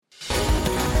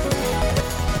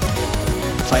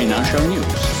Financial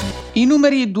News. I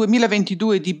numeri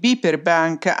 2022 di BPER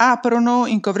Bank aprono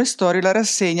in cover story la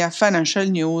rassegna Financial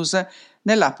News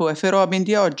nell'app UF Robin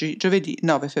di oggi, giovedì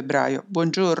 9 febbraio.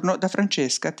 Buongiorno da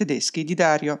Francesca Tedeschi di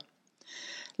Dario.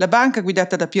 La banca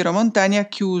guidata da Piero Montani ha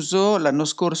chiuso l'anno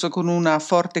scorso con una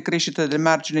forte crescita del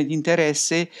margine di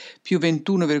interesse, più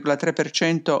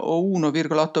 21,3% o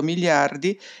 1,8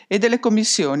 miliardi, e delle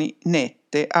commissioni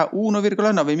nette a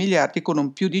 1,9 miliardi con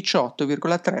un più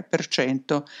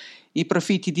 18,3%. I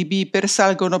profitti di BPER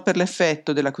salgono per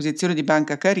l'effetto dell'acquisizione di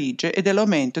Banca Carige e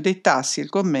dell'aumento dei tassi al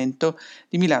commento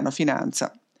di Milano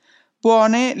Finanza.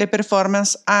 Buone le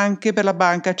performance anche per la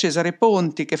banca Cesare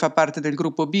Ponti, che fa parte del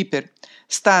gruppo BPER,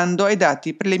 stando ai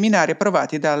dati preliminari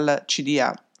approvati dal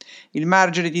CDA. Il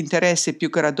margine di interesse è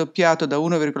più che raddoppiato da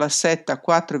 1,7 a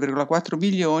 4,4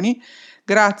 milioni,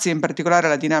 grazie in particolare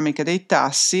alla dinamica dei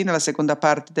tassi nella seconda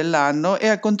parte dell'anno e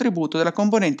al contributo della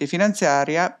componente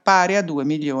finanziaria pari a 2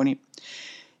 milioni.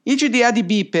 Il CDA di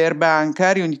BPER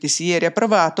Banca, riunitisi ieri, ha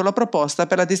approvato la proposta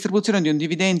per la distribuzione di un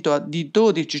dividendo di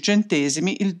 12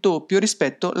 centesimi, il doppio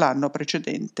rispetto all'anno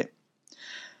precedente.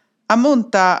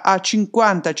 Ammonta a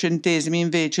 50 centesimi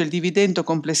invece il dividendo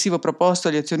complessivo proposto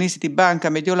agli azionisti di Banca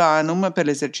Mediolanum per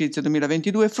l'esercizio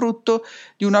 2022, frutto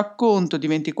di un acconto di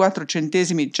 24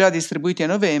 centesimi già distribuiti a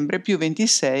novembre più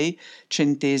 26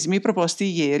 centesimi proposti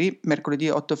ieri, mercoledì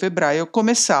 8 febbraio,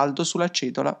 come saldo sulla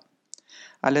cedola.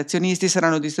 Agli azionisti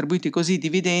saranno distribuiti così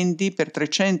dividendi per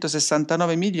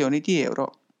 369 milioni di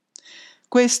euro.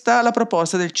 Questa la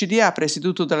proposta del CDA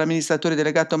presieduto dall'amministratore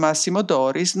delegato Massimo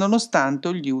Doris,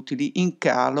 nonostante gli utili in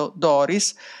calo.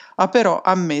 Doris ha però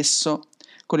ammesso: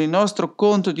 con il nostro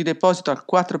conto di deposito al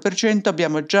 4%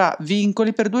 abbiamo già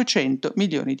vincoli per 200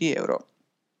 milioni di euro.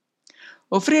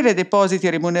 Offrire depositi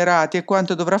remunerati è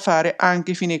quanto dovrà fare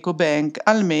anche Fineco Bank,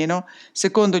 almeno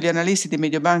secondo gli analisti di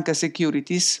Mediobanca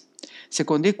Securities,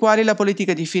 secondo i quali la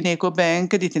politica di Fineco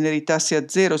Bank di tenere i tassi a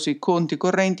zero sui conti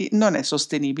correnti non è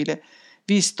sostenibile,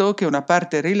 visto che una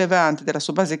parte rilevante della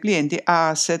sua base clienti ha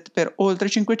asset per oltre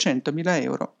 500.000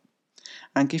 euro.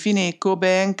 Anche Fineco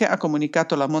Bank ha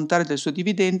comunicato l'ammontare del suo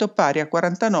dividendo pari a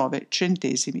 49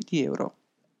 centesimi di euro.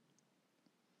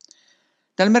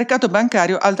 Dal mercato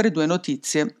bancario altre due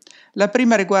notizie. La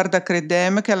prima riguarda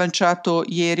Credem, che ha lanciato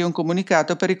ieri un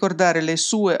comunicato per ricordare le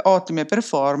sue ottime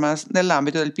performance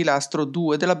nell'ambito del pilastro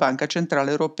 2 della Banca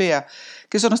Centrale Europea,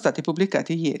 che sono stati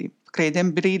pubblicati ieri.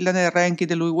 Credem brilla nel ranking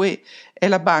dell'UE, è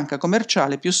la banca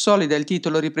commerciale più solida, il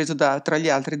titolo ripreso tra gli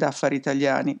altri da Affari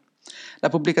Italiani. La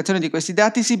pubblicazione di questi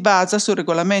dati si basa sul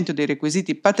regolamento dei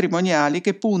requisiti patrimoniali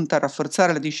che punta a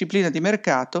rafforzare la disciplina di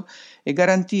mercato e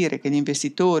garantire che gli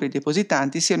investitori e i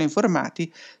depositanti siano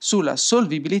informati sulla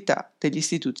solvibilità degli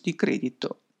istituti di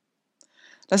credito.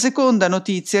 La seconda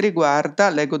notizia riguarda,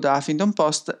 leggo da Huffington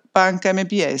Post, Banca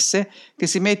MPS che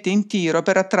si mette in tiro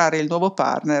per attrarre il nuovo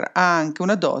partner, ha anche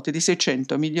una dote di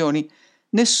 600 milioni.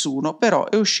 Nessuno però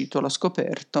è uscito allo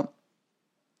scoperto.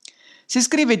 Si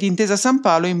scrive di Intesa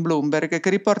Sanpaolo in Bloomberg, che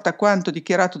riporta quanto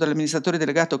dichiarato dall'amministratore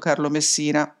delegato Carlo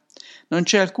Messina. Non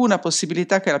c'è alcuna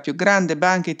possibilità che la più grande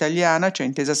banca italiana, cioè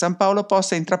Intesa Sanpaolo,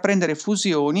 possa intraprendere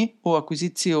fusioni o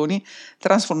acquisizioni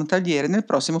transfrontaliere nel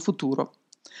prossimo futuro,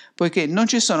 poiché non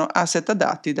ci sono asset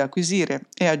adatti da acquisire,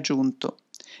 è aggiunto.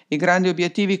 I grandi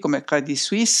obiettivi come Credit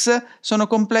Suisse sono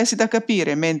complessi da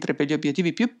capire, mentre per gli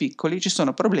obiettivi più piccoli ci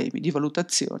sono problemi di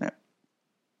valutazione.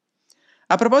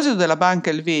 A proposito della banca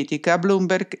elvetica,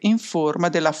 Bloomberg informa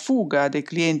della fuga dei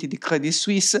clienti di Credit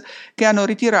Suisse che hanno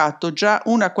ritirato già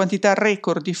una quantità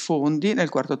record di fondi nel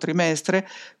quarto trimestre,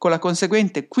 con la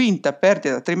conseguente quinta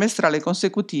perdita trimestrale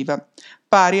consecutiva,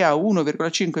 pari a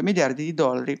 1,5 miliardi di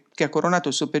dollari, che ha coronato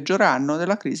il suo peggior anno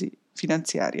della crisi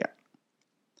finanziaria.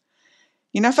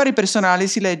 In affari personali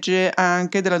si legge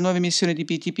anche della nuova emissione di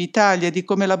BTP Italia e di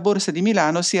come la borsa di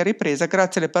Milano sia ripresa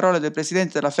grazie alle parole del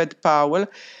presidente della Fed Powell,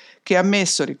 che ha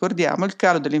ammesso, ricordiamo, il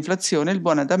calo dell'inflazione e il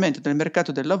buon andamento del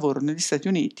mercato del lavoro negli Stati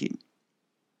Uniti.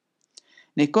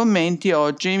 Nei commenti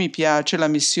oggi mi piace la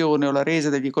missione o la resa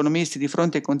degli economisti di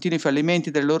fronte ai continui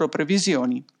fallimenti delle loro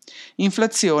previsioni.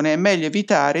 Inflazione, è meglio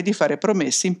evitare di fare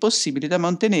promesse impossibili da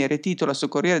mantenere, titola sul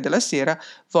Corriere della Sera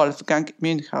Wolfgang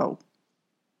Münchau.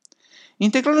 In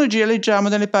tecnologia leggiamo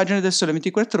nelle pagine del Sole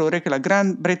 24 Ore che la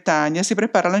Gran Bretagna si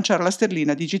prepara a lanciare la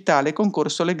sterlina digitale con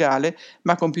corso legale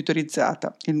ma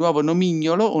computerizzata. Il nuovo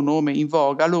nomignolo o nome in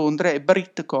voga a Londra è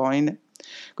Britcoin.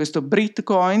 Questo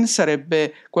Britcoin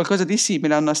sarebbe qualcosa di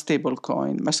simile a una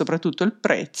stablecoin, ma soprattutto il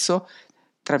prezzo,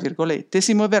 tra virgolette,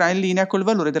 si muoverà in linea col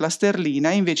valore della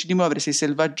sterlina invece di muoversi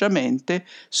selvaggiamente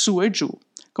su e giù,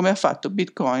 come ha fatto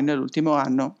Bitcoin nell'ultimo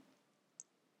anno.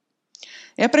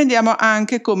 E apprendiamo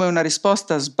anche come una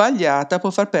risposta sbagliata può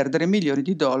far perdere milioni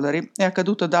di dollari. È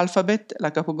accaduto ad Alphabet,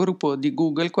 la capogruppo di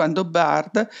Google, quando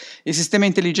Bard, il sistema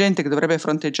intelligente che dovrebbe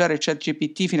fronteggiare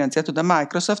ChatGPT finanziato da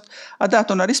Microsoft, ha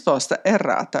dato una risposta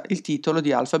errata. Il titolo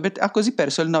di Alphabet ha così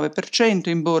perso il 9%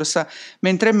 in borsa,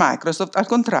 mentre Microsoft, al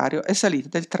contrario, è salita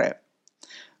del 3%.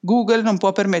 Google non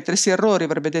può permettersi errori,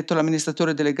 avrebbe detto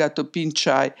l'amministratore delegato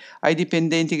Pichai ai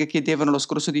dipendenti che chiedevano lo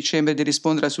scorso dicembre di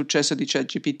rispondere al successo di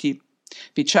ChatGPT.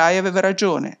 Pichai aveva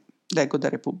ragione, leggo da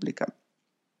Repubblica.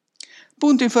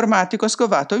 Punto Informatico ha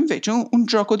scovato invece un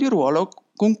gioco di ruolo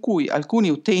con cui alcuni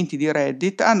utenti di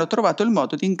Reddit hanno trovato il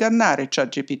modo di ingannare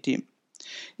ChatGPT.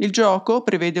 Il gioco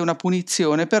prevede una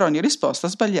punizione per ogni risposta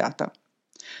sbagliata.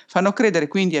 Fanno credere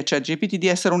quindi a ChatGPT di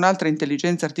essere un'altra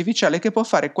intelligenza artificiale che può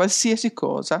fare qualsiasi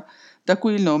cosa, da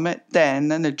cui il nome Dan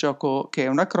nel gioco, che è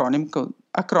un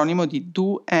acronimo di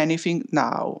Do Anything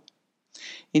Now.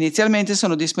 Inizialmente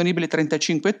sono disponibili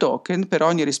 35 token, per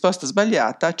ogni risposta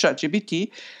sbagliata ChatGPT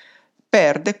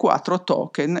perde 4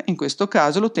 token. In questo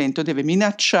caso l'utente deve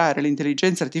minacciare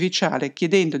l'intelligenza artificiale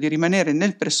chiedendo di rimanere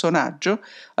nel personaggio,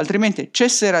 altrimenti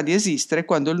cesserà di esistere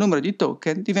quando il numero di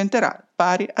token diventerà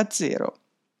pari a 0.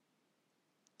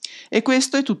 E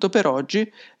questo è tutto per oggi.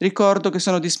 Ricordo che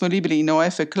sono disponibili in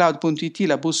ofcloud.it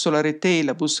la bussola retail,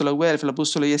 la bussola wealth, la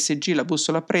bussola ESG, la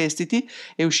bussola prestiti.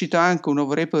 È uscito anche un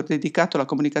nuovo report dedicato alla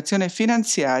comunicazione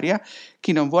finanziaria.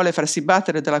 Chi non vuole farsi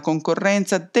battere dalla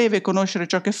concorrenza deve conoscere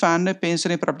ciò che fanno e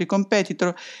pensano i propri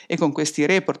competitor, e con questi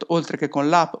report, oltre che con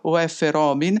l'app OF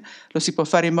Robin, lo si può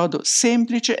fare in modo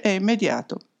semplice e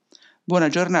immediato. Buona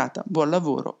giornata, buon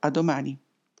lavoro, a domani.